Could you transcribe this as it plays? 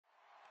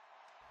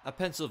A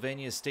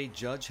Pennsylvania state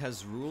judge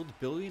has ruled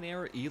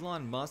billionaire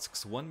Elon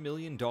Musk's $1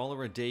 million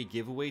a day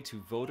giveaway to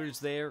voters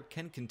there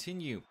can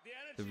continue.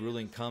 The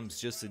ruling comes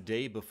just a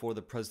day before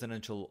the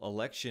presidential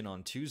election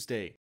on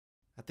Tuesday.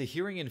 At the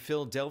hearing in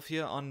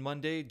Philadelphia on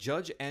Monday,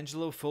 Judge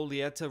Angelo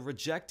Follietta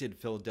rejected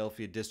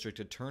Philadelphia District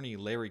Attorney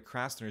Larry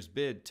Krasner's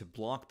bid to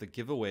block the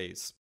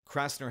giveaways.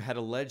 Krasner had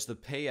alleged the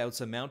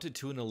payouts amounted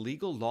to an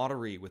illegal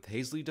lottery with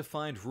hazily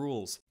defined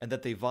rules and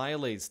that they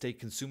violate state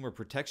consumer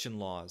protection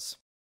laws.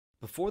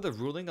 Before the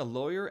ruling, a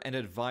lawyer and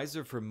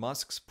advisor for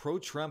Musk's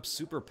pro-Trump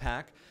super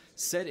PAC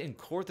said in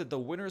court that the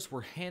winners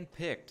were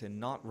handpicked and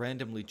not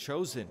randomly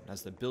chosen,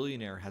 as the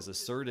billionaire has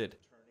asserted.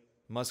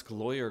 Musk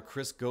lawyer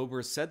Chris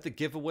Gober said the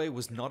giveaway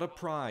was not a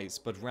prize,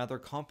 but rather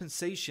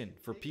compensation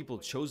for people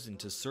chosen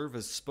to serve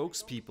as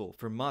spokespeople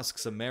for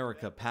Musk's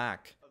America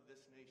PAC.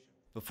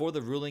 Before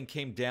the ruling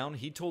came down,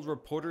 he told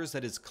reporters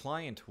that his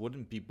client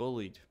wouldn't be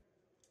bullied.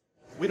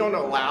 We don't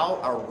allow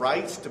our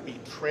rights to be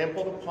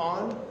trampled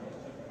upon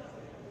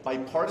by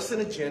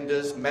partisan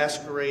agendas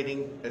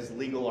masquerading as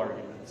legal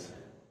arguments.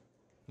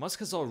 Musk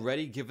has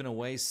already given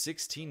away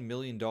 $16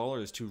 million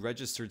to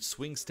registered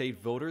swing state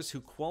voters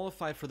who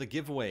qualified for the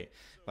giveaway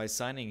by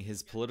signing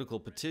his political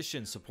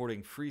petition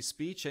supporting free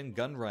speech and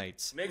gun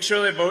rights. Make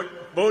sure they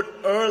vote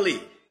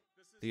early.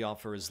 The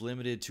offer is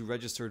limited to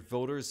registered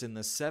voters in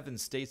the 7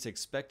 states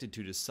expected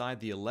to decide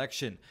the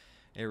election: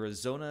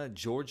 Arizona,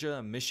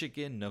 Georgia,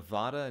 Michigan,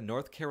 Nevada,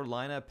 North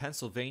Carolina,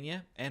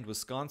 Pennsylvania, and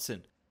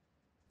Wisconsin.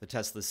 The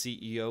Tesla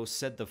CEO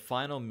said the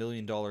final $1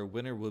 million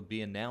winner will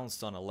be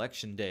announced on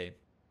Election Day.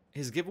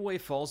 His giveaway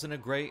falls in a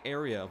gray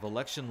area of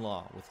election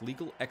law, with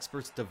legal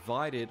experts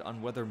divided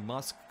on whether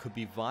Musk could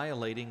be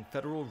violating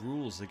federal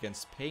rules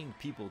against paying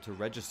people to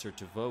register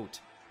to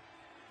vote.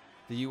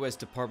 The U.S.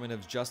 Department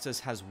of Justice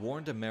has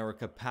warned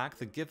America PAC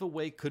the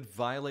giveaway could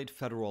violate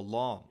federal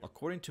law,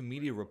 according to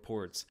media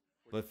reports,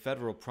 but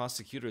federal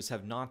prosecutors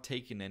have not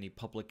taken any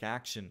public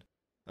action.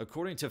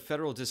 According to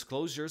federal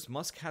disclosures,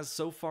 Musk has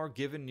so far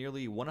given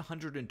nearly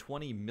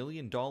 $120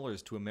 million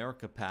to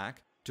America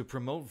PAC to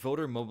promote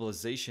voter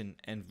mobilization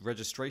and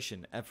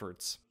registration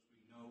efforts.